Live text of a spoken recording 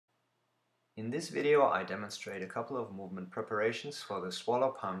In this video I demonstrate a couple of movement preparations for the swallow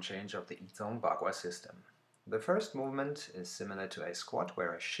palm change of the Yizong Bagua system. The first movement is similar to a squat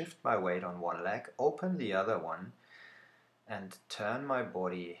where I shift my weight on one leg, open the other one and turn my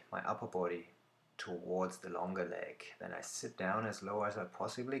upper body towards the longer leg. Then I sit down as low as I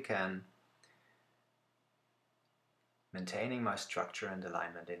possibly can, maintaining my structure and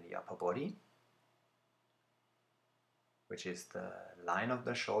alignment in the upper body, which is the line of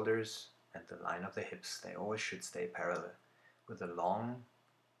the shoulders and the line of the hips. They always should stay parallel. With a long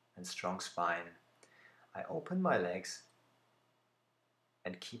and strong spine, I open my legs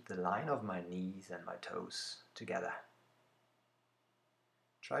and keep the line of my knees and my toes together.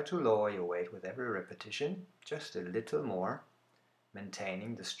 Try to lower your weight with every repetition, just a little more,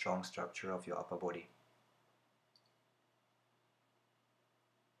 maintaining the strong structure of your upper body.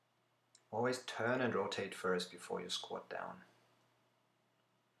 Always turn and rotate first before you squat down.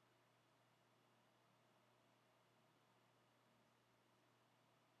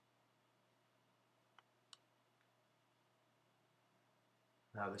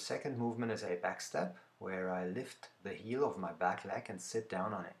 Now the second movement is a back step, where I lift the heel of my back leg and sit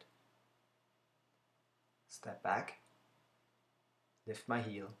down on it. Step back, lift my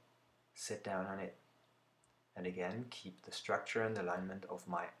heel, sit down on it, and again keep the structure and alignment of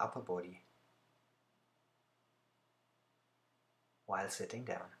my upper body while sitting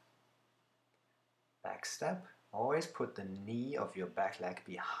down. Back step, always put the knee of your back leg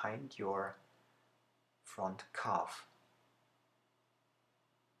behind your front calf.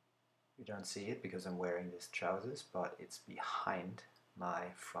 You don't see it because I'm wearing these trousers, but it's behind my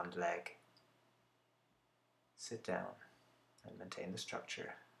front leg. Sit down and maintain the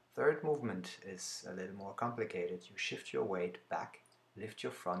structure. Third movement is a little more complicated. You shift your weight back, lift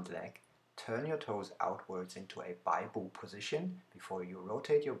your front leg, turn your toes outwards into a Bagua position before you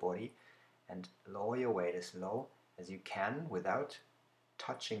rotate your body and lower your weight as low as you can without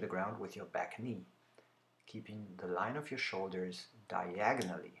touching the ground with your back knee, keeping the line of your shoulders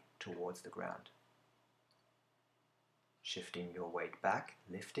diagonally towards the ground. Shifting your weight back,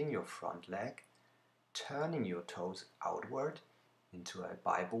 lifting your front leg, turning your toes outward into a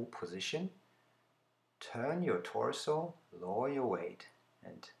Bagua position, turn your torso, lower your weight,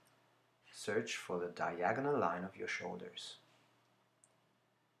 and search for the diagonal line of your shoulders.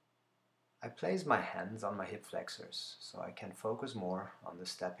 I place my hands on my hip flexors so I can focus more on the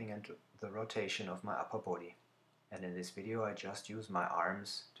stepping and the rotation of my upper body. And in this video I just use my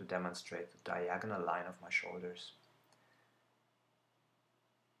arms to demonstrate the diagonal line of my shoulders.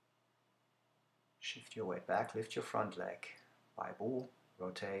 Shift your weight back, lift your front leg, Bagua,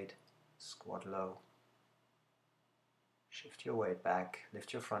 rotate, squat low. Shift your weight back,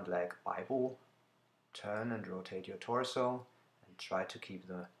 lift your front leg, Bagua, turn and rotate your torso and try to keep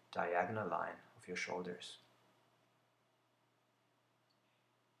the diagonal line of your shoulders.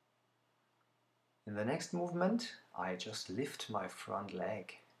 In the next movement, I just lift my front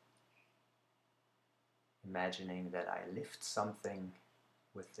leg, imagining that I lift something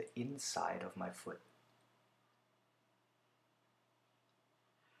with the inside of my foot.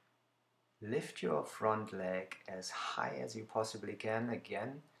 Lift your front leg as high as you possibly can,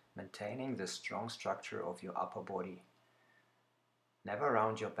 again maintaining the strong structure of your upper body. Never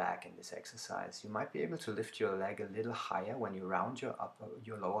round your back in this exercise. You might be able to lift your leg a little higher when you round your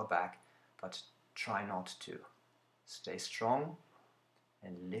lower back, but try not to. Stay strong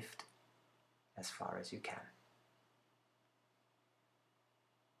and lift as far as you can.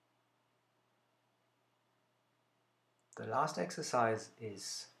 The last exercise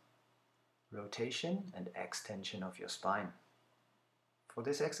is rotation and extension of your spine. For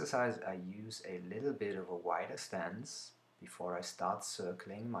this exercise I use a little bit of a wider stance before I start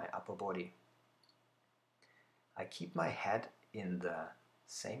circling my upper body. I keep my head in the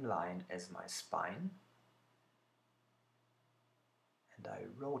same line as my spine and I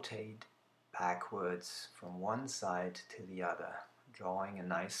rotate backwards from one side to the other, drawing a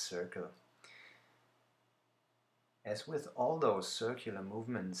nice circle. As with all those circular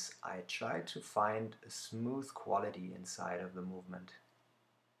movements, I try to find a smooth quality inside of the movement.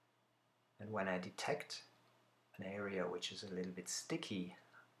 And when I detect an area which is a little bit sticky,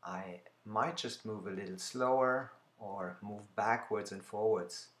 I might just move a little slower or move backwards and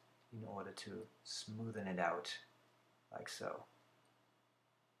forwards in order to smoothen it out, like so.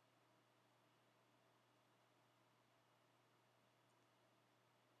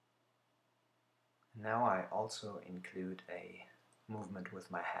 Now I also include a movement with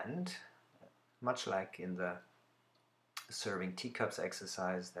my hand, much like in the serving teacups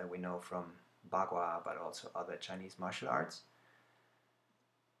exercise that we know from Bagua, but also other Chinese martial arts.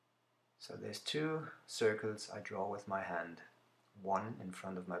 So there's 2 circles I draw with my hand, one in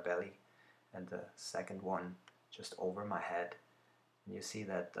front of my belly and the second one just over my head. And you see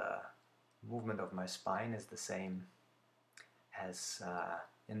that the movement of my spine is the same as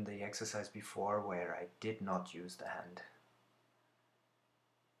in the exercise before, where I did not use the hand.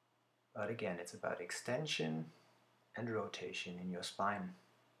 But again, it's about extension and rotation in your spine.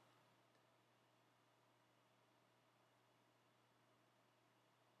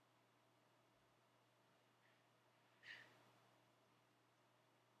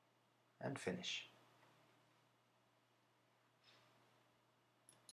 And finish.